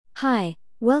Hi,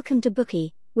 welcome to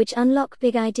Bookey, which unlock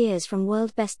big ideas from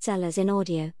world bestsellers in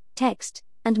audio, text,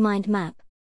 and mind map.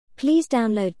 Please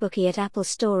download Bookey at Apple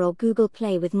Store or Google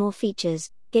Play with more features.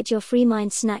 Get your free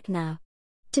mind snack now.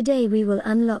 Today we will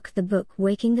unlock the book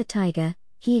Waking the Tiger,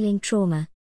 Healing Trauma.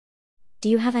 Do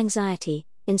you have anxiety,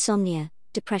 insomnia,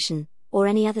 depression, or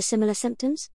any other similar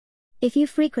symptoms? If you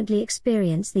frequently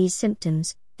experience these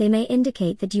symptoms, they may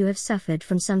indicate that you have suffered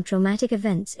from some traumatic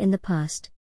events in the past.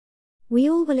 We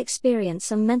all will experience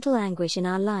some mental anguish in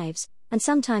our lives, and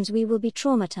sometimes we will be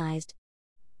traumatized.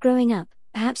 Growing up,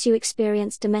 perhaps you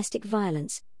experienced domestic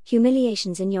violence,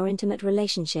 humiliations in your intimate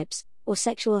relationships, or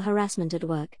sexual harassment at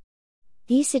work.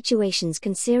 These situations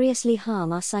can seriously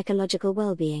harm our psychological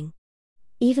well-being.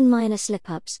 Even minor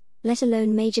slip-ups, let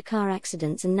alone major car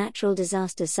accidents and natural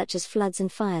disasters such as floods and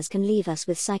fires, can leave us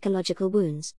with psychological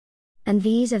wounds. And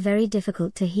these are very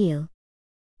difficult to heal.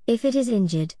 If it is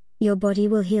injured, your body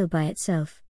will heal by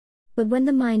itself. But when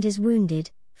the mind is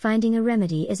wounded, finding a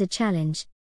remedy is a challenge.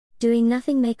 Doing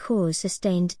nothing may cause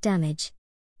sustained damage.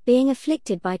 Being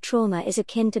afflicted by trauma is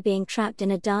akin to being trapped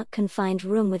in a dark, confined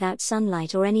room without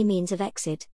sunlight or any means of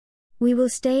exit. We will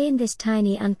stay in this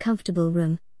tiny, uncomfortable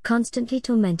room, constantly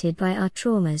tormented by our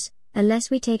traumas, unless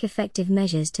we take effective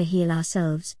measures to heal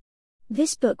ourselves.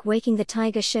 This book, Waking the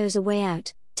Tiger, shows a way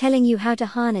out, telling you how to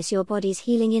harness your body's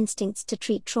healing instincts to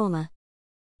treat trauma.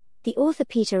 The author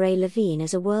Peter A. Levine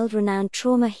is a world-renowned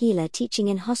trauma healer teaching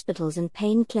in hospitals and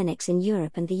pain clinics in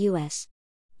Europe and the US.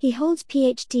 He holds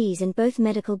PhDs in both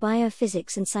medical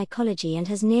biophysics and psychology and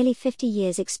has nearly 50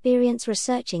 years' experience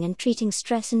researching and treating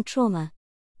stress and trauma.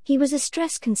 He was a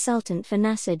stress consultant for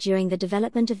NASA during the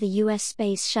development of the US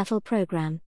Space Shuttle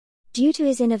program. Due to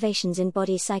his innovations in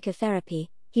body psychotherapy,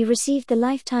 he received the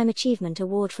Lifetime Achievement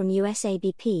Award from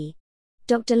USABP.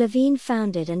 Dr. Levine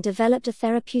founded and developed a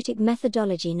therapeutic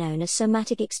methodology known as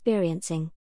somatic experiencing.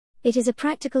 It is a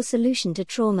practical solution to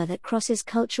trauma that crosses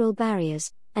cultural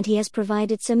barriers, and he has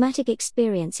provided somatic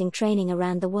experiencing training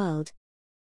around the world.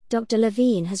 Dr.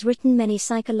 Levine has written many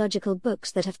psychological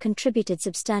books that have contributed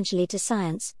substantially to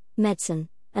science, medicine,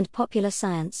 and popular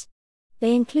science.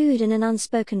 They include In an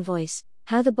Unspoken Voice,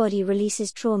 How the Body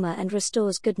Releases Trauma and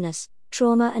Restores Goodness,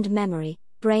 Trauma and Memory,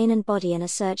 Brain and Body in a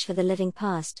Search for the Living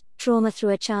Past, Trauma Through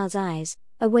a Child's Eyes,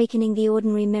 Awakening the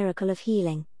Ordinary Miracle of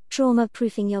Healing, Trauma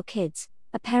Proofing Your Kids,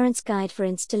 A Parent's Guide for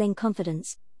Instilling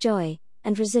Confidence, Joy,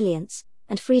 and Resilience,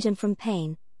 and Freedom from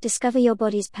Pain, Discover Your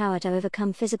Body's Power to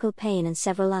Overcome Physical Pain, and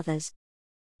several others.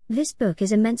 This book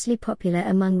is immensely popular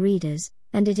among readers,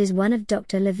 and it is one of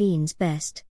Dr. Levine's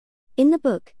best. In the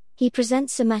book, he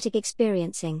presents somatic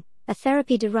experiencing, a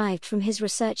therapy derived from his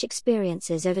research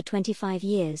experiences over 25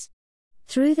 years.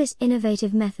 Through this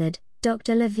innovative method,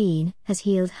 Dr. Levine has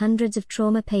healed hundreds of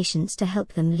trauma patients to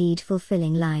help them lead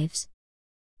fulfilling lives.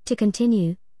 To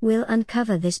continue, we'll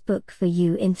uncover this book for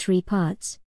you in 3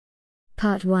 parts.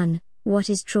 Part 1, What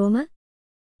is trauma?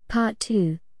 Part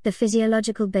 2, The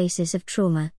physiological basis of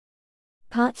trauma.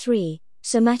 Part 3,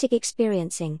 Somatic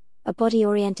experiencing, a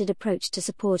body-oriented approach to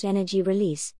support energy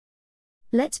release.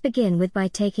 Let's begin by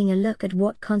taking a look at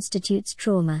what constitutes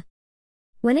trauma.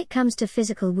 When it comes to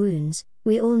physical wounds,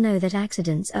 we all know that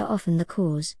accidents are often the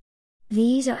cause.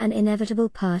 These are an inevitable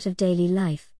part of daily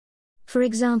life. For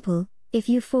example, if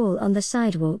you fall on the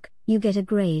sidewalk, you get a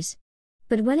graze.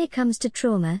 But when it comes to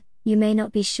trauma, you may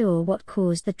not be sure what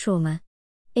caused the trauma.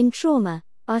 In trauma,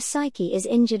 our psyche is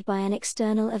injured by an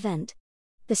external event.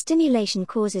 The stimulation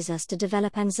causes us to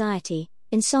develop anxiety,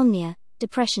 insomnia,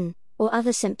 depression, or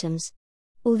other symptoms.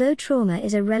 Although trauma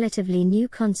is a relatively new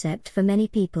concept for many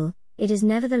people, it is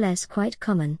nevertheless quite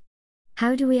common.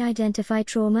 How do we identify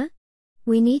trauma?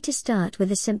 We need to start with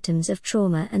the symptoms of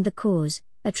trauma and the cause,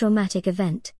 a traumatic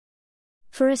event.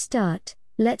 For a start,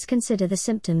 let's consider the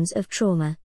symptoms of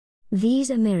trauma.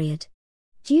 These are myriad.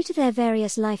 Due to their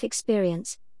various life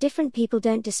experience, different people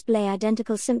don't display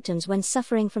identical symptoms when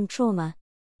suffering from trauma.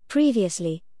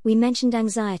 Previously, we mentioned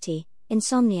anxiety,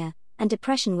 insomnia, and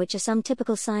depression, which are some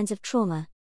typical signs of trauma.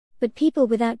 But people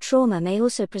without trauma may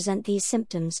also present these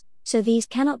symptoms, so these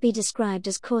cannot be described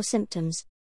as core symptoms.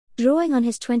 Drawing on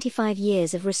his 25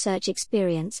 years of research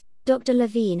experience, Dr.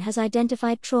 Levine has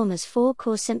identified trauma's 4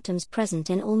 core symptoms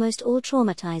present in almost all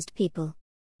traumatized people.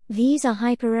 These are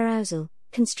hyperarousal,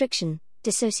 constriction,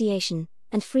 dissociation,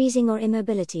 and freezing or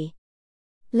immobility.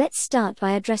 Let's start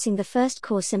by addressing the first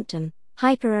core symptom,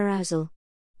 hyperarousal.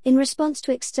 In response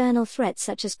to external threats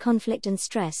such as conflict and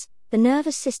stress, the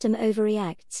nervous system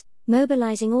overreacts,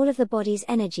 mobilizing all of the body's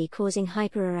energy, causing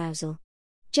hyperarousal.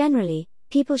 Generally,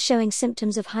 people showing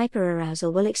symptoms of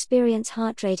hyperarousal will experience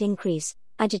heart rate increase,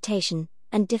 agitation,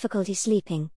 and difficulty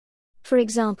sleeping. For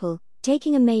example,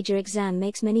 Taking a major exam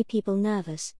makes many people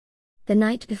nervous. The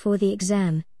night before the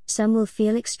exam, some will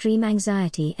feel extreme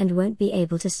anxiety and won't be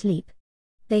able to sleep.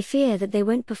 They fear that they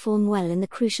won't perform well in the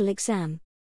crucial exam.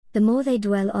 The more they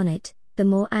dwell on it, the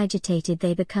more agitated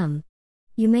they become.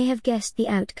 You may have guessed the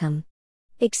outcome.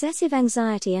 Excessive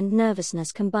anxiety and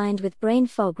nervousness combined with brain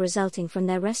fog resulting from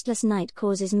their restless night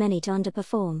causes many to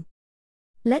underperform.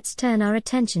 Let's turn our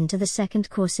attention to the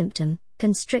second core symptom,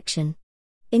 constriction.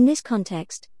 In this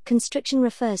context, constriction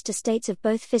refers to states of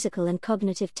both physical and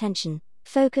cognitive tension,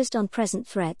 focused on present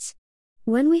threats.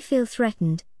 When we feel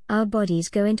threatened, our bodies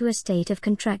go into a state of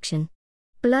contraction.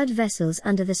 Blood vessels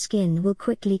under the skin will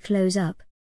quickly close up.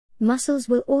 Muscles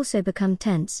will also become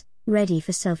tense, ready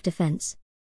for self-defense.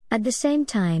 At the same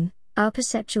time, our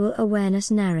perceptual awareness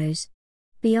narrows.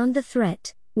 Beyond the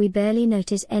threat, we barely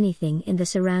notice anything in the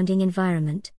surrounding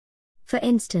environment. For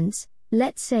instance,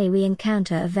 let's say we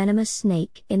encounter a venomous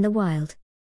snake in the wild.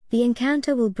 The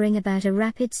encounter will bring about a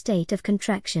rapid state of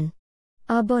contraction.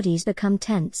 Our bodies become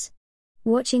tense.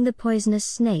 Watching the poisonous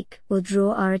snake will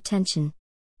draw our attention.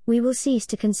 We will cease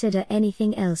to consider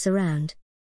anything else around.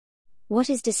 What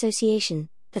is dissociation,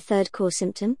 the third core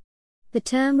symptom? The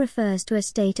term refers to a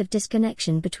state of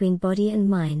disconnection between body and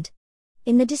mind.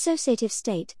 In the dissociative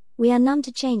state, we are numb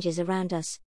to changes around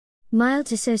us. Mild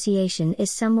dissociation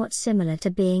is somewhat similar to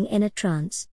being in a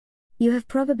trance. You have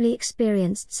probably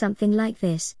experienced something like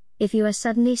this. If you are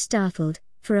suddenly startled,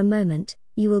 for a moment,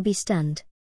 you will be stunned.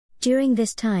 During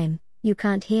this time, you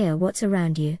can't hear what's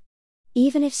around you.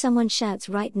 Even if someone shouts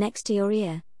right next to your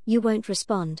ear, you won't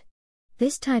respond.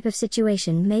 This type of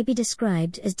situation may be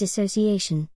described as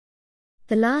dissociation.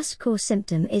 The last core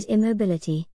symptom is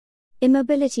immobility.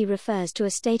 Immobility refers to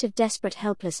a state of desperate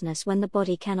helplessness when the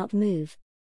body cannot move.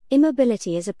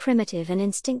 Immobility is a primitive and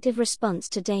instinctive response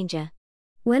to danger.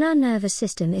 When our nervous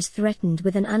system is threatened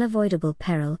with an unavoidable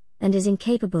peril, and is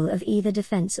incapable of either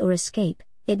defense or escape,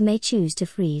 it may choose to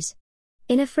freeze.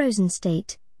 In a frozen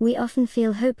state, we often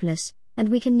feel hopeless, and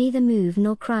we can neither move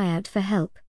nor cry out for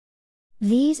help.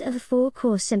 These are the 4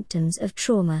 core symptoms of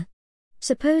trauma.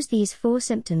 Suppose these 4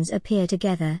 symptoms appear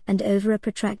together and over a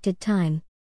protracted time.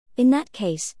 In that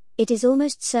case, it is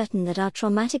almost certain that our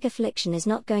traumatic affliction is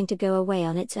not going to go away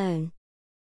on its own.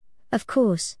 Of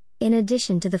course, in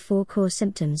addition to the 4 core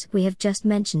symptoms we have just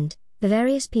mentioned, the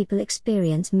various people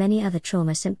experience many other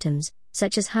trauma symptoms,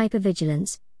 such as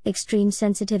hypervigilance, extreme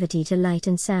sensitivity to light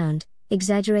and sound,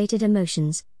 exaggerated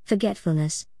emotions,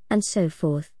 forgetfulness, and so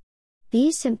forth.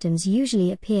 These symptoms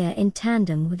usually appear in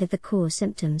tandem with the core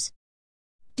symptoms.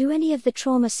 Do any of the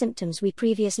trauma symptoms we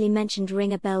previously mentioned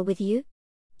ring a bell with you?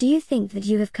 Do you think that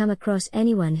you have come across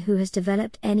anyone who has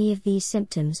developed any of these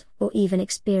symptoms, or even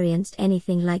experienced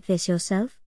anything like this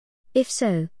yourself? If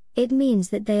so, it means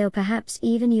that they, or perhaps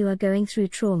even you, are going through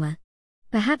trauma.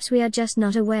 Perhaps we are just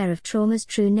not aware of trauma's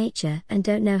true nature and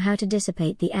don't know how to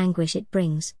dissipate the anguish it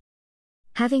brings.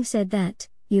 Having said that,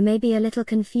 you may be a little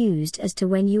confused as to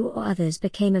when you or others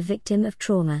became a victim of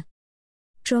trauma.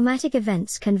 Traumatic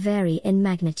events can vary in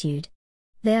magnitude.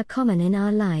 They are common in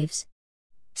our lives.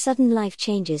 Sudden life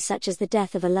changes such as the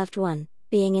death of a loved one,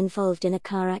 being involved in a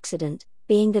car accident,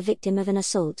 being the victim of an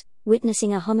assault,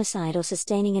 witnessing a homicide or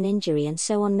sustaining an injury and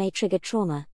so on may trigger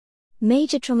trauma.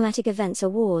 Major traumatic events are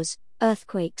wars,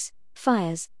 earthquakes,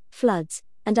 fires, floods,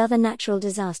 and other natural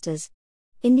disasters.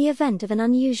 In the event of an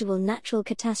unusual natural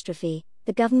catastrophe,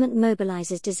 the government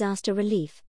mobilizes disaster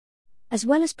relief. As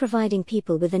well as providing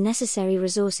people with the necessary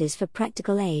resources for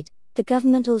practical aid, the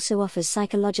government also offers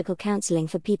psychological counseling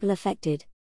for people affected.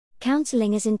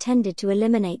 Counseling is intended to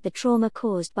eliminate the trauma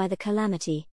caused by the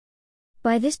calamity.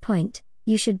 By this point,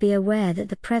 you should be aware that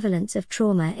the prevalence of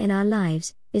trauma in our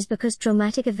lives is because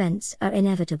traumatic events are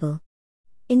inevitable.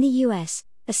 In the US,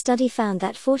 a study found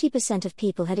that 40% of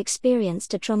people had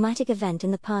experienced a traumatic event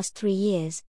in the past 3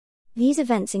 years. These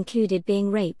events included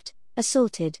being raped,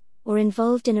 assaulted, or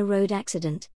involved in a road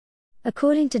accident.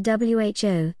 According to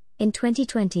WHO, in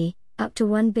 2020, up to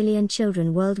 1 billion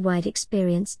children worldwide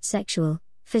experienced sexual,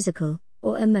 physical,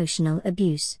 or emotional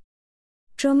abuse.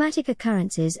 Traumatic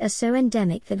occurrences are so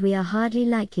endemic that we are hardly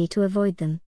likely to avoid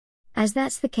them. As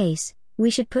that's the case,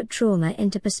 we should put trauma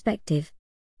into perspective.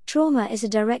 Trauma is a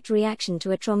direct reaction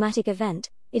to a traumatic event.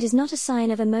 It is not a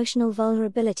sign of emotional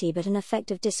vulnerability but an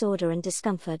effect of disorder and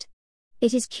discomfort.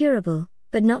 It is curable,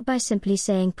 but not by simply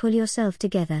saying pull yourself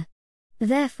together.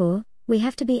 Therefore, we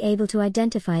have to be able to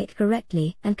identify it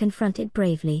correctly and confront it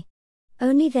bravely.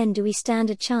 Only then do we stand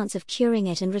a chance of curing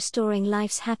it and restoring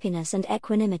life's happiness and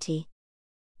equanimity.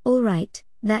 Alright,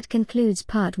 that concludes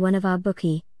part 1 of our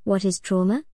Bookie, What is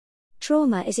Trauma?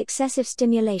 Trauma is excessive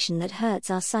stimulation that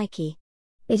hurts our psyche.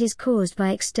 It is caused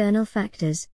by external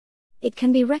factors. It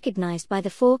can be recognized by the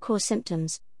 4 core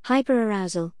symptoms: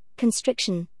 hyperarousal,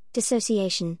 constriction,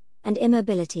 dissociation, and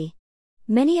immobility.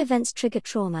 Many events trigger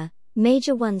trauma,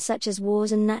 major ones such as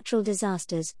wars and natural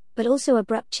disasters, but also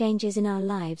abrupt changes in our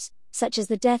lives, such as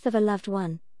the death of a loved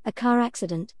one, a car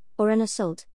accident, or an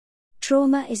assault.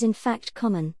 Trauma is in fact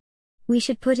common. We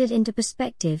should put it into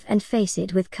perspective and face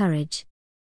it with courage.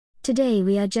 Today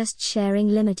we are just sharing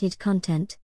limited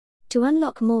content. To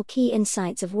unlock more key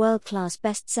insights of world-class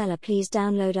bestseller, please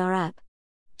download our app.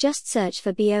 Just search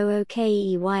for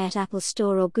BOOKEY at Apple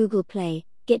Store or Google Play.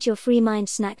 Get your free mind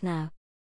snack now.